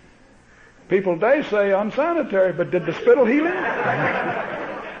 People today say unsanitary, but did the spittle heal him?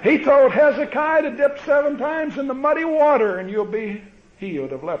 He told Hezekiah to dip 7 times in the muddy water and you'll be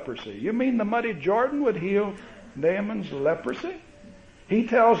healed of leprosy. You mean the muddy Jordan would heal Naaman's leprosy? He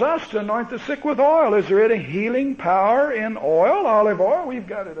tells us to anoint the sick with oil. Is there any healing power in oil, olive oil? We've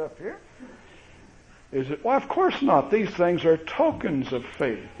got it up here. Is it? Well, of course not. These things are tokens of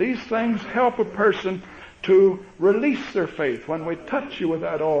faith. These things help a person to release their faith. When we touch you with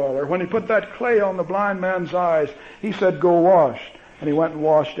that oil, or when he put that clay on the blind man's eyes, he said, go wash. And he went and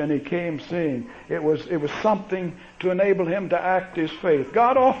washed, and he came seeing. It was something to enable him to act his faith.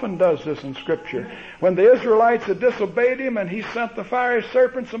 God often does this in Scripture. When the Israelites had disobeyed him, and he sent the fiery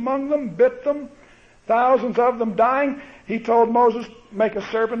serpents among them, bit them, thousands of them dying, he told Moses, make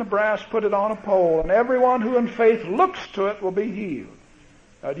a serpent of brass, put it on a pole, and everyone who in faith looks to it will be healed.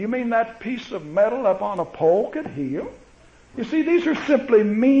 Do you mean that piece of metal up on a pole could heal? You see, these are simply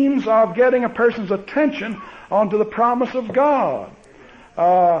means of getting a person's attention onto the promise of God.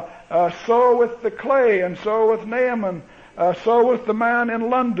 So with the clay, and so with Naaman, so with the man in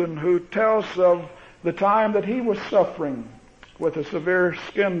London who tells of the time that he was suffering with a severe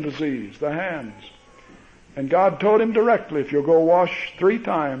skin disease, the hands. And God told him directly, if you'll go wash 3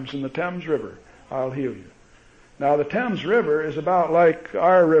 times in the Thames River, I'll heal you. Now, the Thames River is about like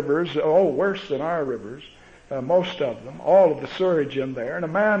our rivers, worse than our rivers, most of them, all of the sewage in there. And a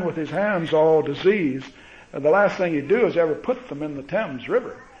man with his hands all diseased, the last thing he'd do is ever put them in the Thames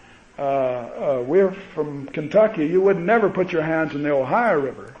River. We're from Kentucky. You would never put your hands in the Ohio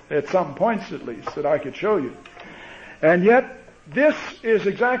River, at some points at least, that I could show you. And yet, this is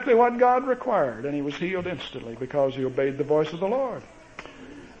exactly what God required, and he was healed instantly because he obeyed the voice of the Lord.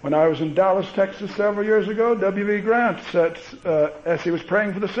 When I was in Dallas, Texas several years ago, W.B. Grant said, as he was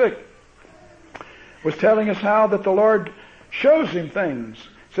praying for the sick, was telling us how that the Lord shows him things.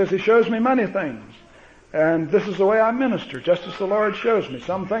 He says, he shows me many things. And this is the way I minister, just as the Lord shows me.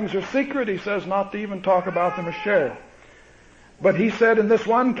 Some things are secret, he says, not to even talk about them or share. But he said in this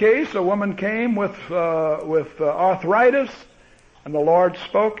one case, a woman came with arthritis, and the Lord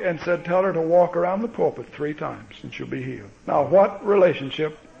spoke and said, tell her to walk around the pulpit 3 times and she'll be healed. Now, what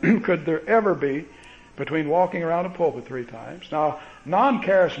relationship could there ever be between walking around a pulpit 3 times? Now,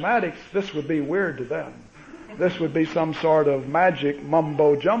 non-charismatics, this would be weird to them. This would be some sort of magic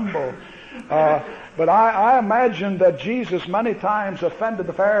mumbo-jumbo. But I imagine that Jesus many times offended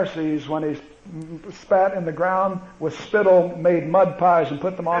the Pharisees when he spat in the ground with spittle, made mud pies, and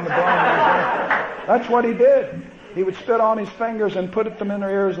put them on the blind man's eyes. That's what he did. He would spit on his fingers and put them in their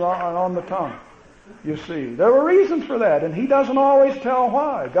ears and on the tongue. You see, there were reasons for that, and he doesn't always tell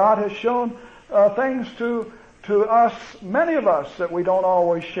why. God has shown things to us, many of us, that we don't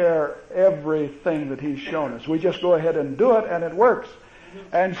always share everything that he's shown us. We just go ahead and do it, and it works.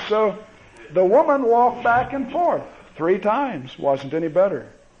 And so the woman walked back and forth 3 times. Wasn't any better.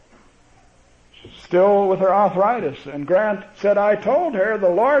 Still with her arthritis. And Grant said, I told her, the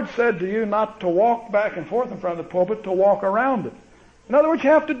Lord said to you not to walk back and forth in front of the pulpit, to walk around it. In other words, you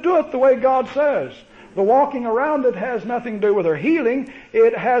have to do it the way God says. The walking around it has nothing to do with her healing.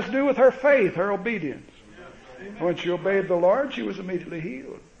 It has to do with her faith, her obedience. When she obeyed the Lord, she was immediately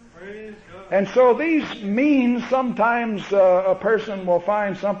healed. And so these means, sometimes a person will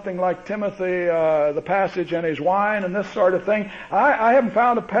find something like Timothy, the passage in his wine and this sort of thing. I haven't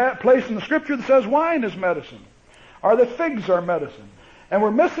found a place in the Scripture that says wine is medicine, or that figs are medicine. And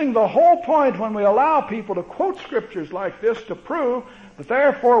we're missing the whole point when we allow people to quote Scriptures like this to prove that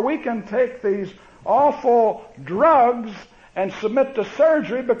therefore we can take these awful drugs and submit to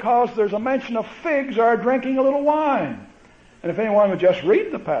surgery because there's a mention of figs or drinking a little wine. And if anyone would just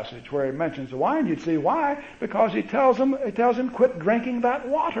read the passage where he mentions the wine, you'd see why. Because he tells him quit drinking that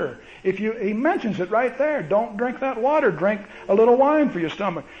water. He mentions it right there. Don't drink that water. Drink a little wine for your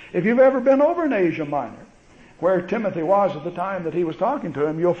stomach. If you've ever been over in Asia Minor, where Timothy was at the time that he was talking to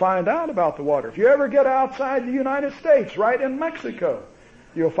him, you'll find out about the water. If you ever get outside the United States, right in Mexico,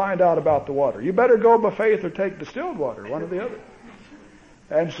 you'll find out about the water. You better go by faith or take distilled water, one or the other.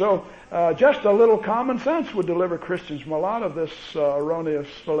 And so just a little common sense would deliver Christians from a lot of this erroneous,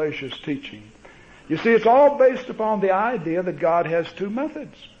 fallacious teaching. You see, it's all based upon the idea that God has 2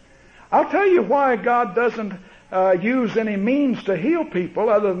 methods. I'll tell you why God doesn't use any means to heal people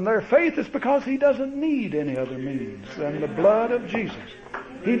other than their faith. It's because he doesn't need any other means than the blood of Jesus.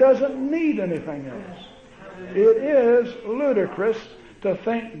 He doesn't need anything else. It is ludicrous to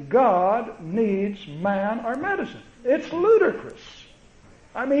think God needs man or medicine. It's ludicrous.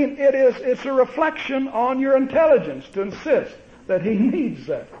 I mean, it's a reflection on your intelligence to insist that he needs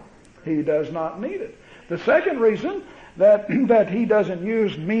that. He does not need it. The second reason that he doesn't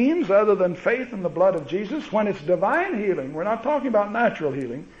use means other than faith in the blood of Jesus, when it's divine healing, we're not talking about natural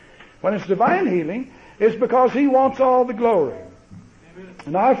healing, when it's divine healing, is because he wants all the glory.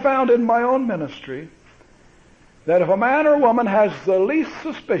 And I found in my own ministry that if a man or woman has the least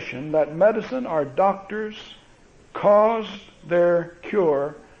suspicion that medicine or doctors caused their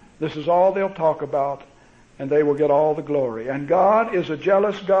cure, this is all they'll talk about, and they will get all the glory. And God is a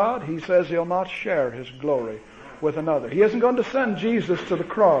jealous God. He says he'll not share his glory with another. He isn't going to send Jesus to the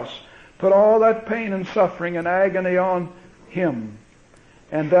cross, put all that pain and suffering and agony on him,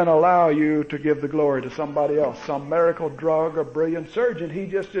 and then allow you to give the glory to somebody else, some miracle drug or brilliant surgeon. He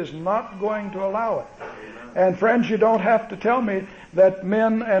just is not going to allow it. And friends, you don't have to tell me that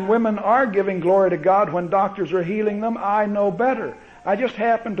men and women are giving glory to God when doctors are healing them. I know better. I just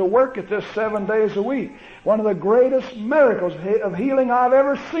happen to work at this 7 days a week. One of the greatest miracles of healing I've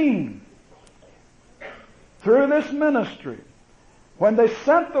ever seen through this ministry. When they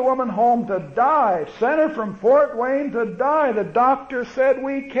sent the woman home to die, sent her from Fort Wayne to die, the doctor said,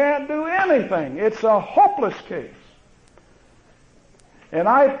 we can't do anything. It's a hopeless case. And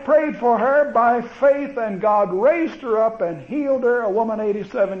I prayed for her by faith, and God raised her up and healed her, a woman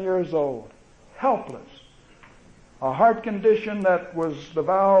 87 years old. Helpless. A heart condition that was, the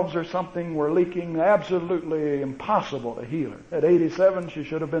valves or something were leaking, absolutely impossible to heal her. At 87, she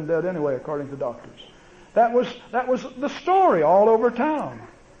should have been dead anyway, according to doctors. That was the story all over town.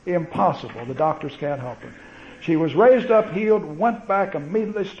 Impossible. The doctors can't help her. She was raised up, healed, went back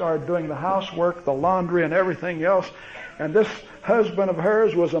immediately, started doing the housework, the laundry, and everything else. And this husband of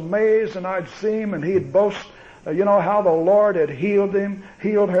hers was amazed, and I'd see him, and he'd boast, how the Lord had healed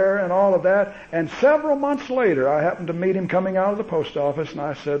her, and all of that. And several months later, I happened to meet him coming out of the post office, and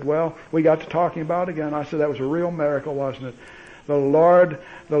I said, well, we got to talking about it again. I said, that was a real miracle, wasn't it? The Lord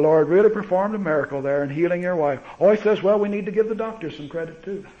really performed a miracle there in healing your wife. Oh, he says, well, we need to give the doctor some credit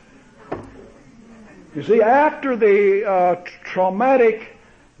too. You see, after the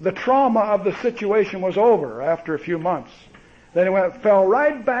trauma of the situation was over, after a few months, then he fell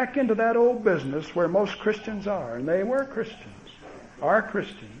right back into that old business where most Christians are. And they were Christians, are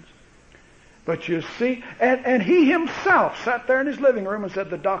Christians. But you see, and he himself sat there in his living room and said,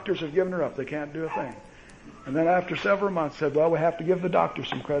 the doctors have given her up. They can't do a thing. And then after several months said, well, we have to give the doctor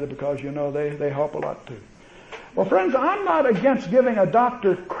some credit because, they help a lot too. Well, friends, I'm not against giving a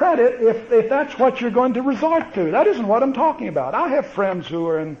doctor credit if that's what you're going to resort to. That isn't what I'm talking about. I have friends who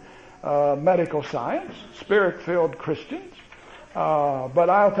are in medical science, spirit-filled Christians. But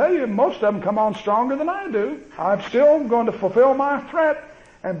I'll tell you, most of them come on stronger than I do. I'm still going to fulfill my threat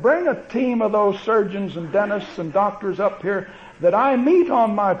and bring a team of those surgeons and dentists and doctors up here that I meet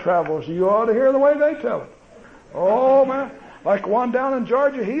on my travels. You ought to hear the way they tell it. Oh, man. Like one down in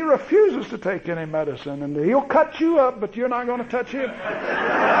Georgia, he refuses to take any medicine, and he'll cut you up, but you're not going to touch him.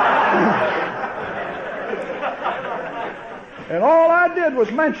 And all I did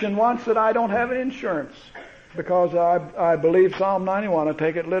was mention once that I don't have any insurance, because I believe Psalm 91, I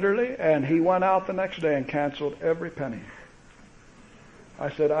take it literally, and he went out the next day and canceled every penny.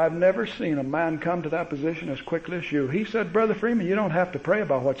 I said, I've never seen a man come to that position as quickly as you. He said, Brother Freeman, you don't have to pray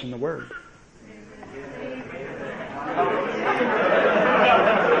about what's in the Word.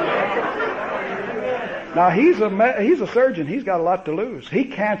 Now, he's a surgeon. He's got a lot to lose. He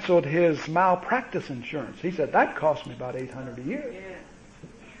canceled his malpractice insurance. He said, that cost me about $800 a year.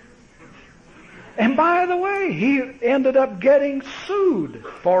 And by the way, he ended up getting sued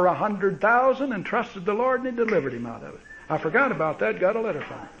for $100,000 and trusted the Lord, and he delivered him out of it. I forgot about that, got a letter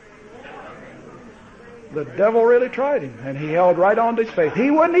from him. The devil really tried him, and he held right on to his faith.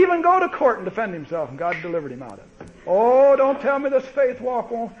 He wouldn't even go to court and defend himself, and God delivered him out of it. Oh, don't tell me this faith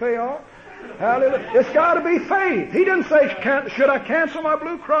walk won't pay off. Hallelujah. It's got to be faith. He didn't say, should I cancel my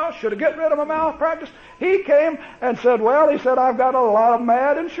Blue Cross? Should I get rid of my malpractice? He came and said, well, he said, I've got a lot of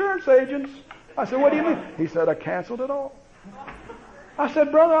mad insurance agents. I said, what do you mean? He said, I canceled it all. I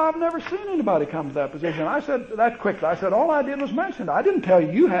said, brother, I've never seen anybody come to that position. I said that quickly. I said, all I did was mention it. I didn't tell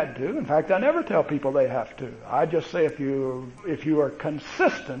you had to. In fact, I never tell people they have to. I just say if you are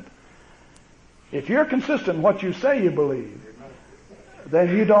consistent, if you're consistent in what you say you believe,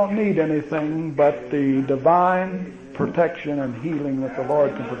 then you don't need anything but the divine protection and healing that the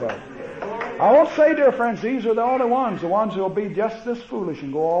Lord can provide. I won't say, dear friends, these are the only ones, the ones who will be just this foolish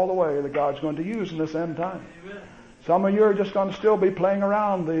and go all the way that God's going to use in this end time. Some of you are just going to still be playing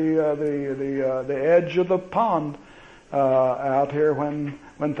around the edge of the pond out here when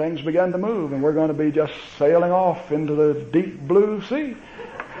things begin to move, and we're going to be just sailing off into the deep blue sea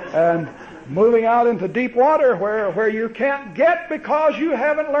and moving out into deep water where you can't get because you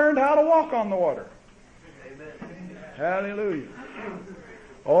haven't learned how to walk on the water. Amen. Hallelujah.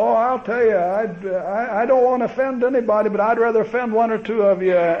 Oh, I'll tell you, I don't want to offend anybody, but I'd rather offend one or two of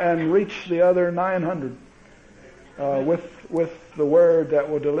you and reach the other 900 with the word that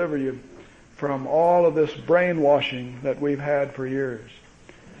will deliver you from all of this brainwashing that we've had for years.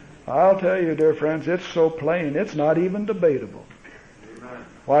 I'll tell you, dear friends, it's so plain, it's not even debatable.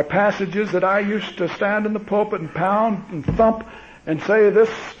 Why, passages that I used to stand in the pulpit and pound and thump and say this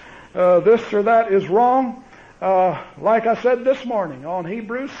or that is wrong, like I said this morning on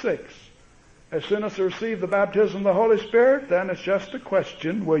Hebrews 6, as soon as you receive the baptism of the Holy Spirit, then it's just a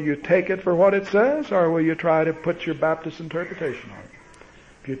question, will you take it for what it says, or will you try to put your Baptist interpretation on it?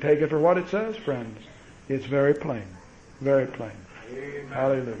 If you take it for what it says, friends, it's very plain. Very plain. Amen.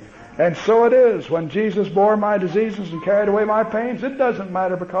 Hallelujah. And so it is. When Jesus bore my diseases and carried away my pains, it doesn't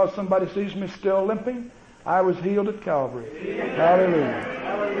matter because somebody sees me still limping. I was healed at Calvary. Amen.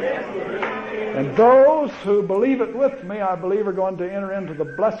 Hallelujah. And those who believe it with me, I believe, are going to enter into the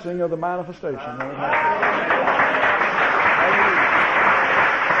blessing of the manifestation. Praise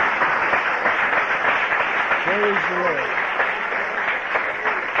the Lord.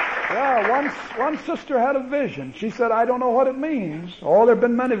 Yeah, one sister had a vision. She said, I don't know what it means. Oh, there have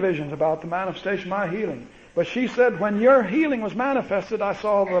been many visions about the manifestation of my healing. But she said, when your healing was manifested, I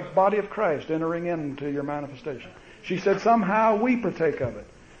saw the body of Christ entering into your manifestation. She said, somehow we partake of it.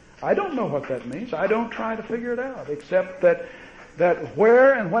 I don't know what that means. I don't try to figure it out, except that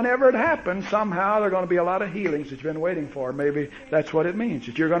where and whenever it happens, somehow there are going to be a lot of healings that you've been waiting for. Maybe that's what it means,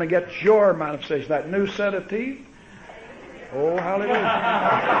 that you're going to get your manifestation, that new set of teeth. Oh, hallelujah.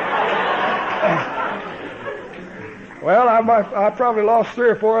 Well, I probably lost 3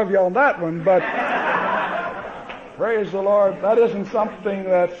 or 4 of you on that one, but praise the Lord. That isn't something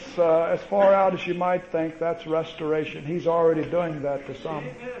that's as far out as you might think. That's restoration. He's already doing that to some.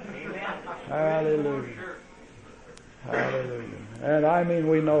 Hallelujah. Hallelujah. And I mean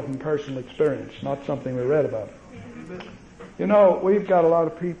we know from personal experience, not something we read about. You know, we've got a lot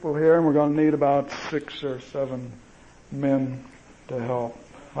of people here, and we're going to need about 6 or 7 men to help.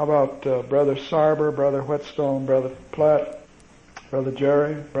 How about Brother Sarber, Brother Whetstone, Brother Platt, Brother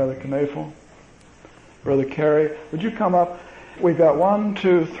Jerry, Brother Knafel, Brother Carey? Would you come up? We've got 1,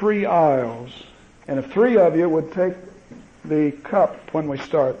 2, 3 aisles, and if 3 of you would take the cup when we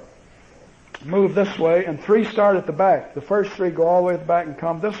start, move this way, and 3 start at the back. The first 3 go all the way to the back and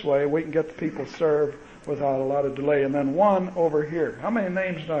come this way. We can get the people served without a lot of delay. And then 1 over here. How many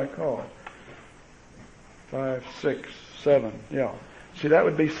names did I call? 5, 6, 7. Yeah. See, that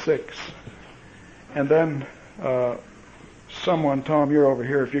would be 6. And then someone, Tom, you're over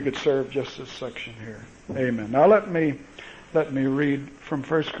here, if you could serve just this section here. Amen. Now let me read from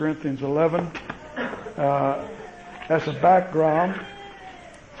 1 Corinthians 11 as a background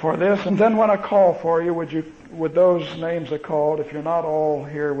for this. And then when I call for you, would those names I called, if you're not all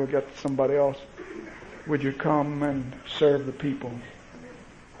here, we'll get somebody else, would you come and serve the people?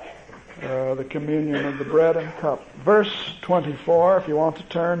 The communion of the bread and cup. Verse 24, if you want to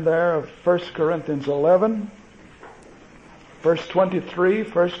turn there, of 1 Corinthians 11. Verse 23,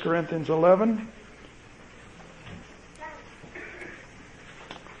 1 Corinthians 11.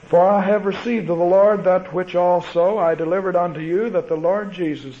 For I have received of the Lord that which also I delivered unto you, that the Lord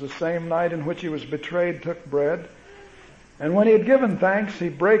Jesus, the same night in which he was betrayed, took bread. And when he had given thanks, he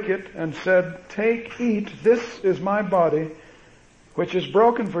brake it and said, Take, eat, this is my body, which is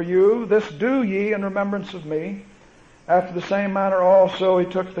broken for you. This do ye in remembrance of me. After the same manner also he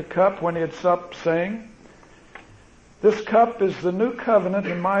took the cup when he had supped, saying, This cup is the new covenant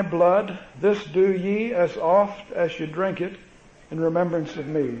in my blood. This do ye as oft as you drink it in remembrance of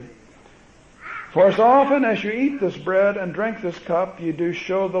me. For as often as you eat this bread and drink this cup, ye do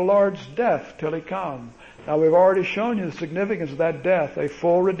show the Lord's death till he come. Now we've already shown you the significance of that death, a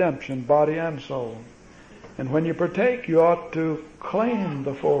full redemption, body and soul. And when you partake, you ought to claim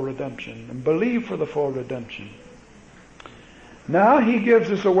the full redemption and believe for the full redemption. Now he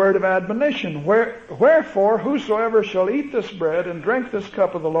gives us a word of admonition. Wherefore, whosoever shall eat this bread and drink this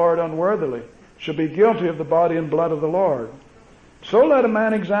cup of the Lord unworthily shall be guilty of the body and blood of the Lord. So let a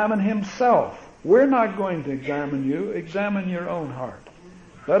man examine himself. We're not going to examine you. Examine your own heart.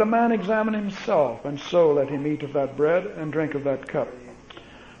 Let a man examine himself, and so let him eat of that bread and drink of that cup.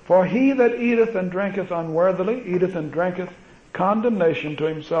 For he that eateth and drinketh unworthily, eateth and drinketh condemnation to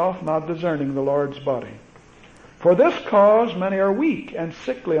himself, not discerning the Lord's body. For this cause many are weak and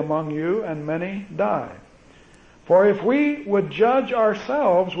sickly among you, and many die. For if we would judge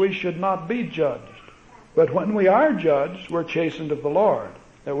ourselves, we should not be judged. But when we are judged, we're chastened of the Lord,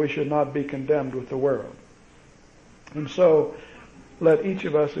 that we should not be condemned with the world. And so, let each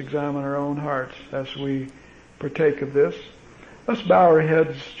of us examine our own hearts as we partake of this. Let's bow our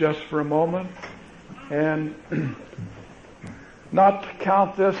heads just for a moment and not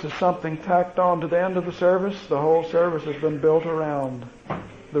count this as something tacked on to the end of the service. The whole service has been built around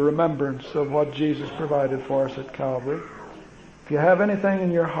the remembrance of what Jesus provided for us at Calvary. If you have anything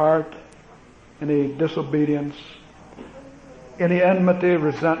in your heart, any disobedience, any enmity,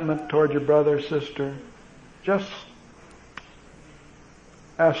 resentment toward your brother or sister, just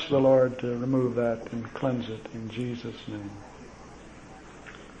ask the Lord to remove that and cleanse it in Jesus' name.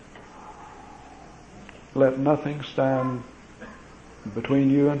 Let nothing stand between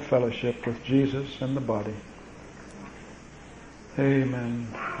you and fellowship with Jesus and the body. Amen.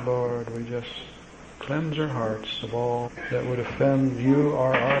 Lord, we just cleanse our hearts of all that would offend you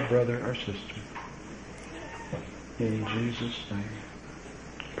or our brother or sister. In Jesus' name.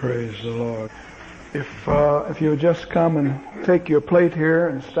 Praise the Lord. If you would just come and take your plate here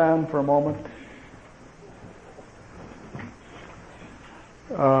and stand for a moment.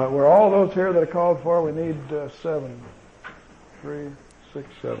 We're all those here that are called for. We need 7. 3, 6,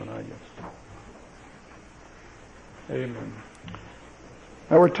 7, I guess. Amen.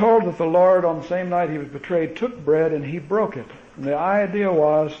 Now we're told that the Lord, on the same night he was betrayed, took bread and he broke it. And the idea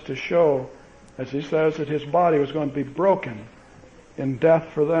was to show, as he says, that his body was going to be broken in death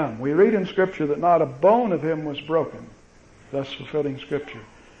for them. We read in Scripture that not a bone of him was broken, thus fulfilling Scripture.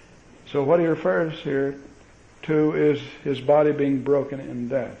 So what he refers here to is his body being broken in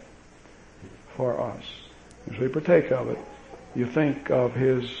death for us. As we partake of it, you think of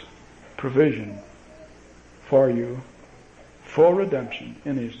his provision for you, full redemption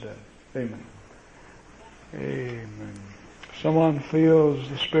in his death. Amen. Amen. Someone feels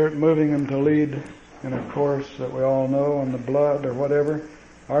the Spirit moving them to lead in a course that we all know on the blood or whatever.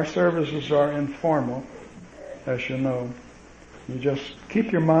 Our services are informal, as you know. You just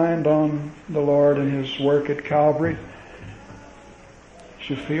keep your mind on the Lord and his work at Calvary. As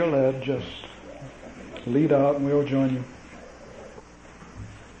you feel led, just lead out and we'll join you.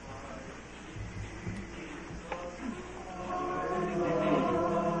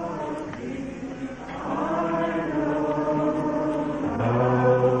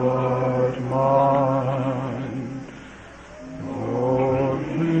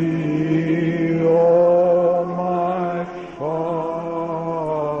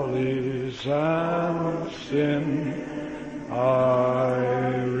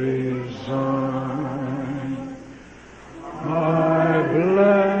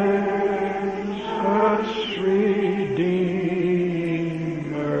 Redeemer.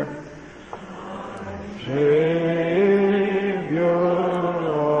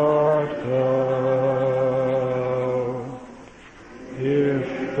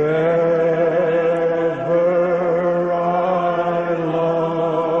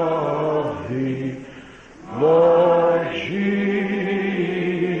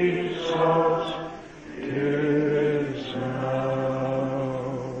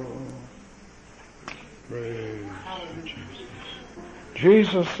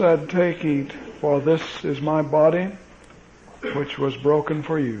 Jesus said, "Take, eat, for this is my body, which was broken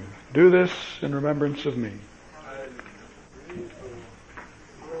for you. Do this in remembrance of me."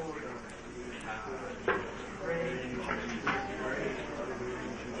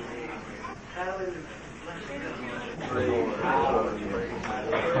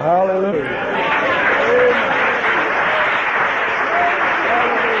 Hallelujah.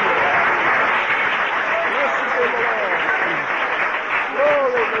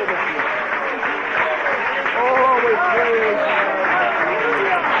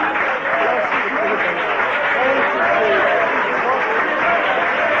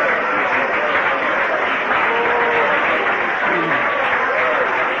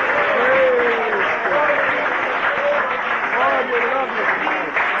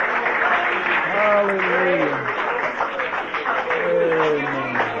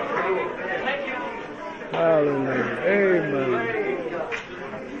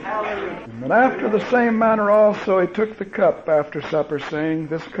 And after the same manner also he took the cup after supper, saying,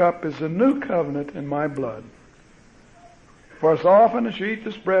 "This cup is the new covenant in my blood. For as often as you eat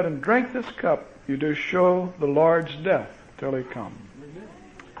this bread and drink this cup, you do show the Lord's death till he come."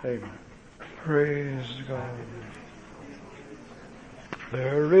 Amen. Praise God.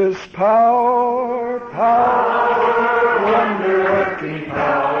 There is power, wonder-working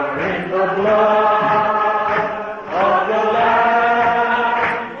power in the blood of the Lamb.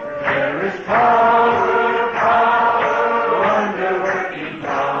 There is power, wonder-working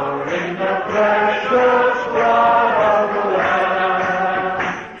power in the precious blood of the Lamb.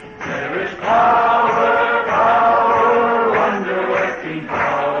 There is power, wonder-working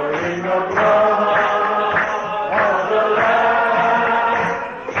power in the blood of the Lamb.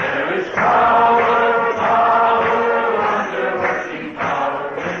 There is power, wonder-working power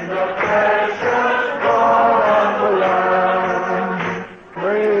in the precious blood of the Lamb.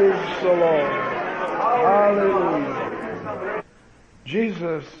 Praise the Lord. Hallelujah.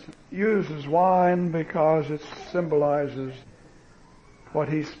 Jesus uses wine because it symbolizes what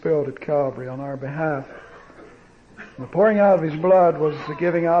he spilled at Calvary on our behalf. The pouring out of his blood was the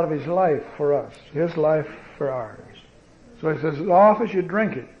giving out of his life for us, his life for ours. So he says, as often as you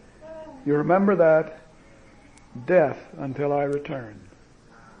drink it, you remember that death until I return.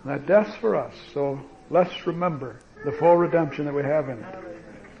 And that death's for us, so let's remember the full redemption that we have in it.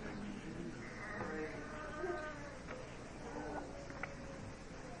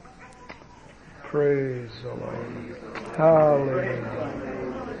 Praise the Lord. Hallelujah.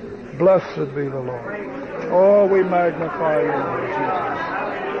 Blessed be the Lord. Oh, we magnify you, Lord Jesus.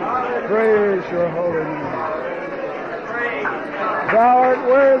 Praise your holy name. Thou art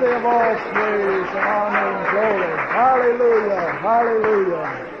worthy of all praise and honor and glory. Hallelujah.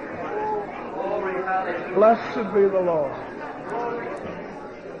 Hallelujah. Blessed be the Lord.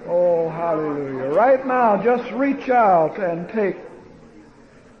 Oh, hallelujah. Right now, just reach out and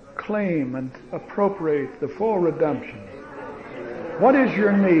claim and appropriate the full redemption. What is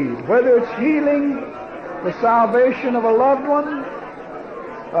your need? Whether it's healing, the salvation of a loved one,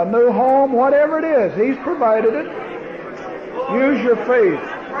 a new home, whatever it is, he's provided it. Use your faith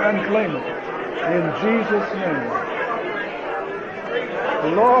and claim it in Jesus' name.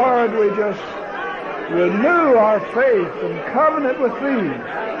 Lord, we just renew our faith and covenant with thee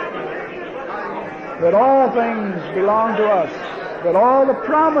that all things belong to us, that all the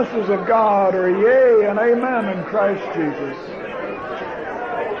promises of God are yea and amen in Christ Jesus,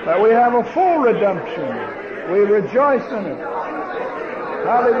 that we have a full redemption. We rejoice in it.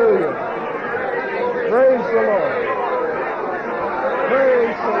 Hallelujah. Praise the Lord.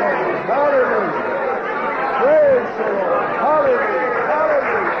 Praise the Lord. Hallelujah. Praise the Lord. Hallelujah.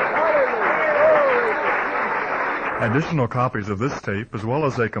 Hallelujah. Hallelujah. Additional copies of this tape, as well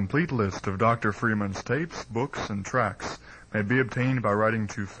as a complete list of Dr. Freeman's tapes, books, and tracts, may be obtained by writing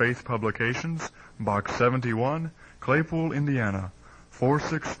to Faith Publications, Box 71, Claypool, Indiana,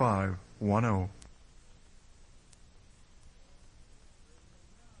 46510.